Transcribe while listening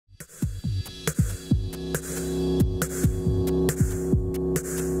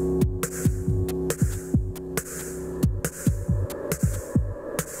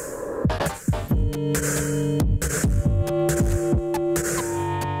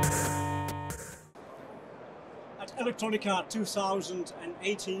Electronica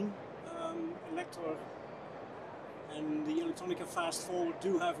 2018, Elektor and the Electronica Fast Forward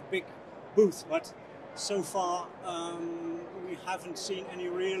do have a big booth, but so far we haven't seen any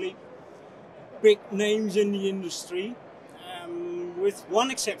really big names in the industry, with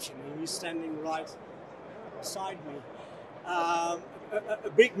one exception. He's standing right beside me. A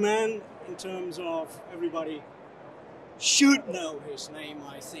big man in terms of everybody should know his name,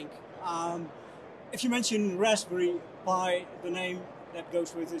 I think. If you mention Raspberry Pi, the name that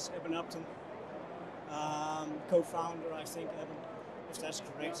goes with is Eben Upton, co-founder, I think, Eben, if that's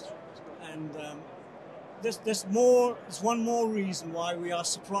correct. And there's one more reason why we are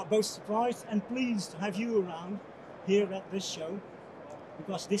both surprised and pleased to have you around here at this show,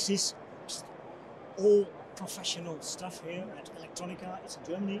 because this is all professional stuff here at Electronica. It's in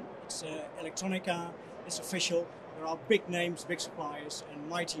Germany, it's Electronica, it's official. There are big names, big suppliers, and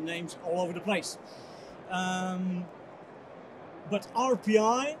mighty names all over the place. But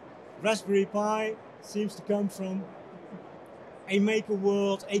RPI, Raspberry Pi, seems to come from a maker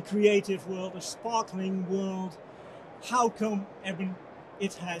world, a creative world, a sparkling world. How come, Eben,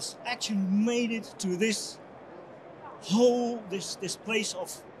 it has actually made it to this place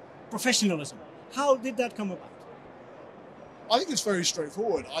of professionalism? How did that come about? I think it's very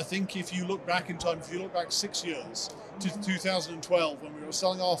straightforward. I think if you look back in time, if you look back 6 years to 2012, when we were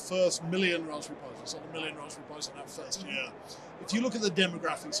selling our first million Raspberry Pis, we sold 1 million Raspberry Pis in that first year. If you look at the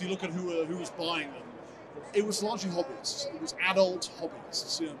demographics, you look at who was buying them, it was largely hobbyists. It was adult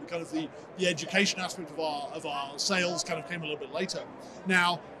hobbyists. You know, kind of the education aspect of our sales kind of came a little bit later.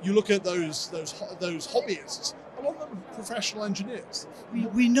 Now you look at those hobbyists. A lot of them are professional engineers.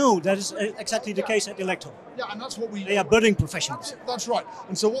 We know that is exactly the case at Elektor. Yeah, and that's what they are budding professionals. That's right.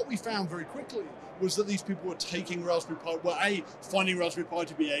 And so what we found very quickly was that these people were taking Raspberry Pi, finding Raspberry Pi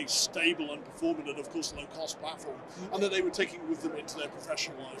to be a stable and performant and, of course, low-cost platform, and that they were taking it with them into their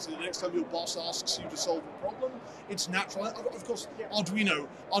professional lives. So the next time your boss asks you to solve a problem, it's natural. Of course,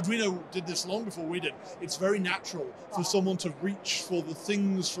 Arduino did this long before we did. It's very natural for someone to reach for the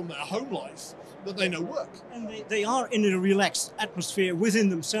things from their home life that they know work. And they are in a relaxed atmosphere within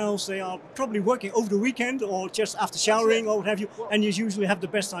themselves. They are probably working over the weekend or just after showering or what have you, and you usually have the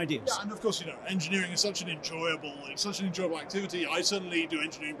best ideas. Yeah, and of course, you know, engineering is such an enjoyable activity. I certainly do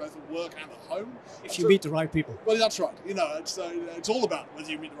engineering both at work and at home. If you meet the right people. Well, that's right. You know, it's all about whether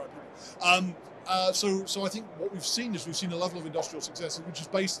you meet the right people. So I think what we've seen a level of industrial success which is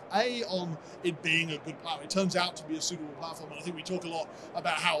based on it being a good platform. It turns out to be a suitable platform, and I think we talk a lot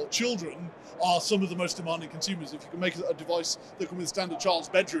about how children are some of the most demanding consumers. If you can make a device that can withstand a child's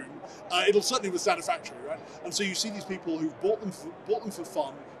bedroom, it'll certainly withstand a factory, right? And so you see these people who've bought them for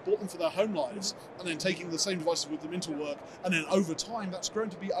fun, bought them for their home lives, and then taking the same devices with them into work, and then over time that's grown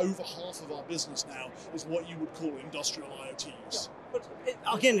to be over half of our business now is what you would call industrial IoTs. Yeah. But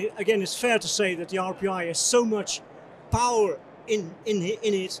again, it's fair to say that the RPI has so much power in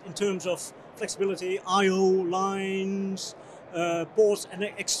it in terms of flexibility, I/O lines, ports, and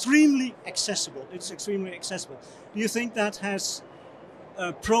extremely accessible. It's extremely accessible. Do you think that has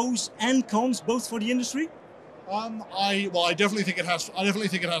pros and cons both for the industry? I definitely think it has. I definitely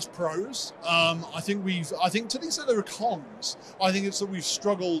think it has pros. I think to the extent there are cons. I think it's that we've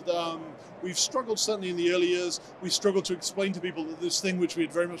struggled. We've struggled certainly in the early years. We struggled to explain to people that this thing which we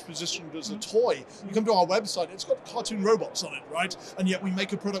had very much positioned as a toy. You come to our website, it's got cartoon robots on it, right? And yet we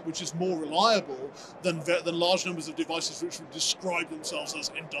make a product which is more reliable than large numbers of devices which would describe themselves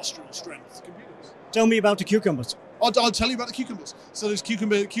as industrial strength computers. Tell me about the cucumbers. I'll tell you about the cucumbers. So there's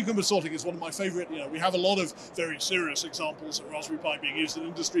cucumber sorting is one of my favorite. You know, we have a lot of very serious examples of Raspberry Pi being used in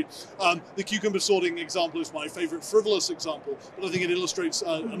industry. The cucumber sorting example is my favorite frivolous example, but I think it illustrates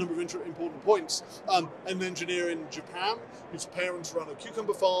a number of important points. An engineer in Japan whose parents run a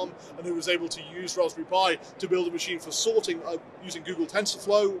cucumber farm and who was able to use Raspberry Pi to build a machine for sorting using Google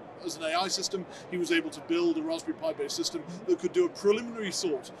TensorFlow as an AI system. He was able to build a Raspberry Pi based system that could do a preliminary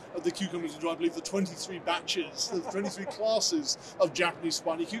sort of the cucumbers into, I believe, the 23 batches, the 23 classes of Japanese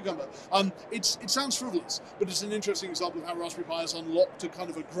spiny cucumber. It sounds frivolous, but it's an interesting example of how Raspberry Pi has unlocked a kind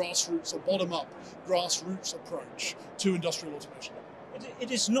of a grassroots, a bottom-up grassroots approach to industrial automation.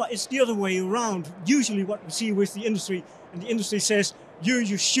 It is not. It's the other way around. Usually, what we see with the industry, and the industry says,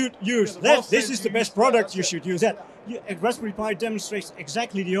 you should use that. This is the best product. You should use that. Raspberry Pi demonstrates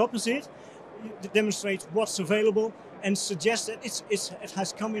exactly the opposite. It demonstrates what's available and suggests that it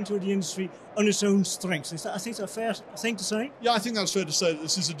has come into the industry on its own strengths. I think that's a fair thing to say? Yeah, I think that's fair to say. That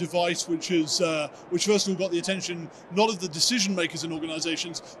this is a device which first of all got the attention not of the decision makers in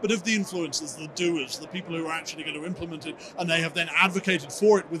organizations, but of the influencers, the doers, the people who are actually going to implement it, and they have then advocated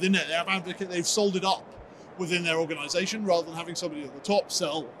for it within it. They've sold it up within their organization, rather than having somebody at the top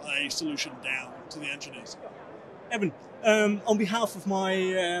sell a solution down to the engineers. Eben, on behalf of my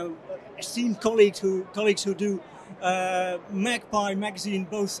esteemed colleagues who do MagPi Magazine,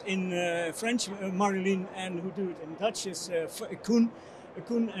 both in French, Marilyn, and who do it in Dutch, is Koen.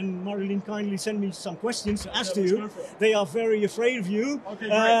 Koen and Marilyn kindly send me some questions to ask to you. They are very afraid of you, okay,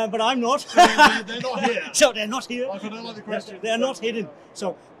 but I'm not. So they're not here. So they're not here. I don't like the question. They're not hidden.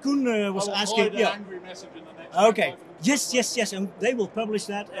 So Koen was asking. Yeah. Angry message in the next Okay. Yes, and they will publish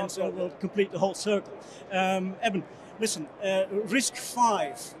that, and so we'll complete the whole circle. Eben, listen, risk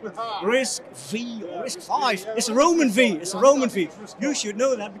 5, risk V, or risk 5. It's a Roman V. It's a Roman V. You should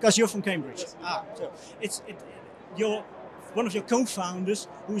know that because you're from Cambridge. So you're one of your co-founders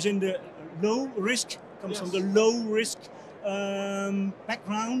who's in the low risk, comes from the low risk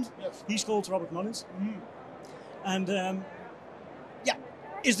background. Yes. He's called Robert Mullins. And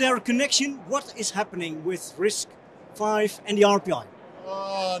is there a connection? What is happening with risk 5 and the RPI?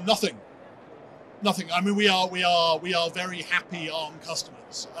 Nothing. I mean, we are very happy ARM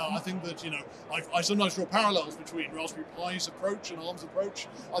customers. I think that, I sometimes draw parallels between Raspberry Pi's approach and ARM's approach.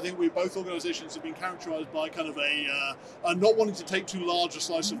 I think both organizations have been characterized by kind of a not wanting to take too large a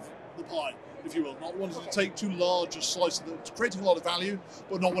slice of the pie, if you will, not wanting to take too large a slice of creating a lot of value,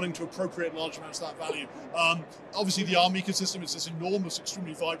 but not wanting to appropriate large amounts of that value. Obviously, the ARM ecosystem is this enormous,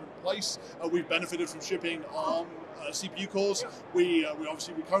 extremely vibrant place. We've benefited from shipping ARM CPU cores. We're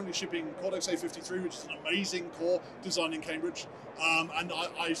currently shipping Cortex A53, which is an amazing core designed in Cambridge, and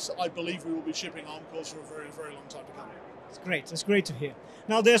I believe we will be shipping ARM cores for a very, very long time to come. It's great. That's great to hear.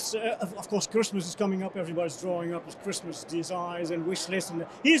 Now, there's of course Christmas is coming up. Everybody's drawing up his Christmas desires and wish list. And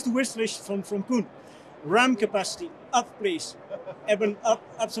here's the wish list from Koen. RAM capacity up, please. Eben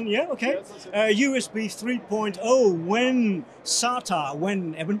Upton, yeah, okay. USB 3.0. When SATA?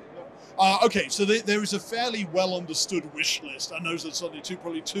 When, Eben? Okay, so there is a fairly well understood wish list, and those are certainly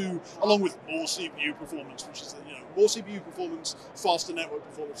probably two, along with more CPU performance, which is more CPU performance, faster network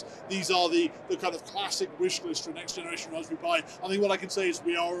performance. These are the kind of classic wish list for next generation Raspberry Pi. I think what I can say is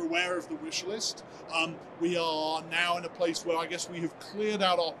we are aware of the wish list. We are now in a place where I guess we have cleared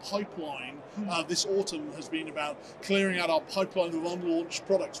out our pipeline. This autumn has been about clearing out our pipeline of unlaunched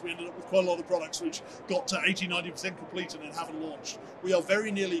products. We ended up with quite a lot of products which got to 80-90% complete and then haven't launched. We are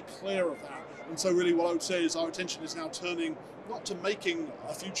very nearly clear of that. And so really what I would say is our attention is now turning not to making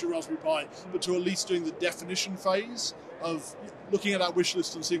a future Raspberry Pi, but to at least doing the definition phase of looking at our wish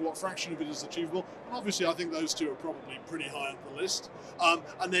list and seeing what fraction of it is achievable. And obviously I think those two are probably pretty high on the list.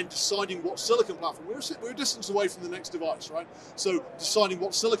 And then deciding what silicon platform. We're a distance away from the next device, right? So deciding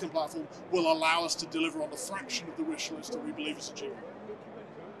what silicon platform will allow us to deliver on the fraction of the wish list that we believe is achievable.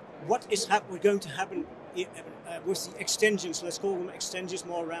 What is going to happen with the extensions? Let's call them extensions,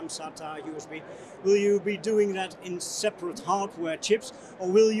 more RAM, SATA, USB. Will you be doing that in separate hardware chips, or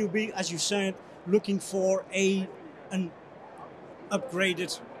will you be, as you said, looking for an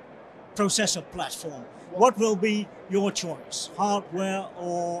upgraded processor platform? What will be your choice, hardware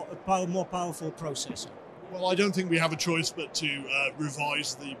or a more powerful processor? Well, I don't think we have a choice but to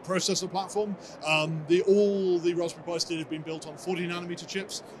revise the processor platform. All the Raspberry Pis have been built on 40nm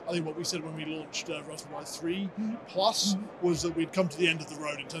chips. I think what we said when we launched Raspberry Pi 3 Plus was that we'd come to the end of the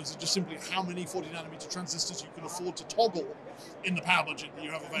road in terms of just simply how many 40nm transistors you can afford to toggle in the power budget that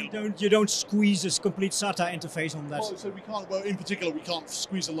you have available. You don't squeeze a complete SATA interface on that. Well, so we can't. Well, in particular, we can't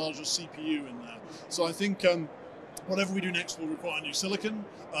squeeze a larger CPU in there. So I think whatever we do next will require new silicon.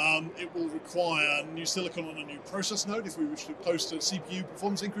 It will require new silicon on a new process node if we wish to post a CPU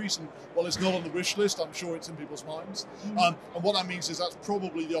performance increase. And while it's not on the wish list, I'm sure it's in people's minds. And what that means is that's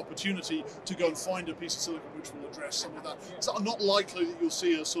probably the opportunity to go and find a piece of silicon which will address some of that. So I'm not likely that you'll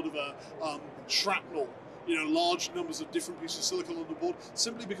see a sort of a shrapnel, large numbers of different pieces of silicon on the board,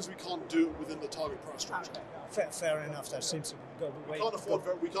 simply because we can't do it within the target price structure. Fair enough. That seems to go the way.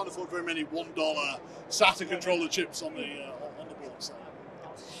 We can't afford very many $1 SATA controller chips on the board. So.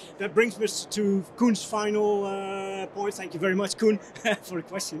 That brings us to Koen's final point. Thank you very much, Koen, for the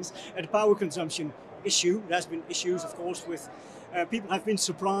questions. The power consumption issue. There's been issues, of course, with people have been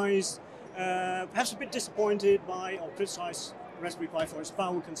surprised, perhaps a bit disappointed by or criticized Raspberry Pi for its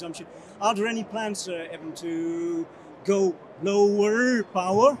power consumption. Are there any plans, Eben, to go lower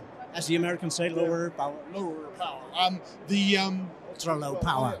power, as the Americans say, lower power? Lower power. Ultra low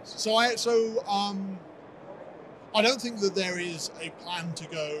power. So I don't think that there is a plan to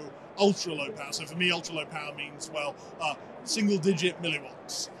go ultra low power. So for me, ultra low power means single digit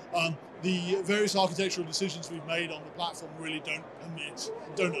milliwatts. The various architectural decisions we've made on the platform really don't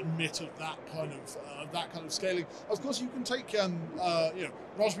admit of that kind of scaling. Of course, you can take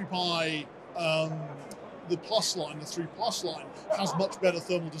Raspberry Pi, the Plus line, the 3 Plus line, has much better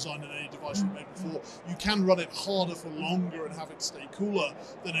thermal design than any device we've made before. You can run it harder for longer and have it stay cooler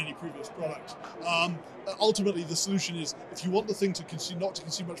than any previous product. Ultimately, the solution is, if you want the thing to not to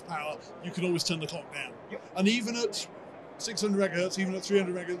consume much power, you can always turn the clock down. Yep. And even at 600 megahertz, even at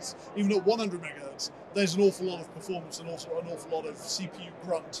 300 megahertz, even at 100 megahertz, there's an awful lot of performance and also an awful lot of CPU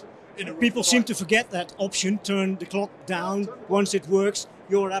grunt in a People seem to forget that option, turn the clock down once it works.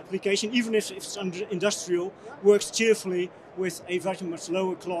 Your application, even if it's under industrial, works cheerfully with a very much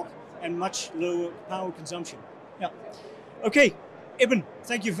lower clock and much lower power consumption. Yeah. Okay, Eben,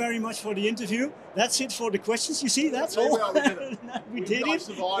 thank you very much for the interview. That's it for the questions. You see, that's all. We did I it.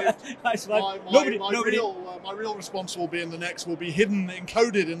 survived. I survived. My real response will be hidden,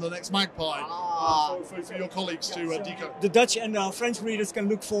 encoded in the next MagPi for your colleagues to decode. The Dutch and our French readers can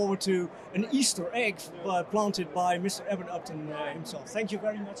look forward to an Easter egg planted by Mr. Eben Upton himself. Thank you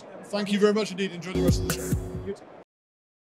very much, Eben. Thank you very much indeed. Enjoy the rest of the show. You too.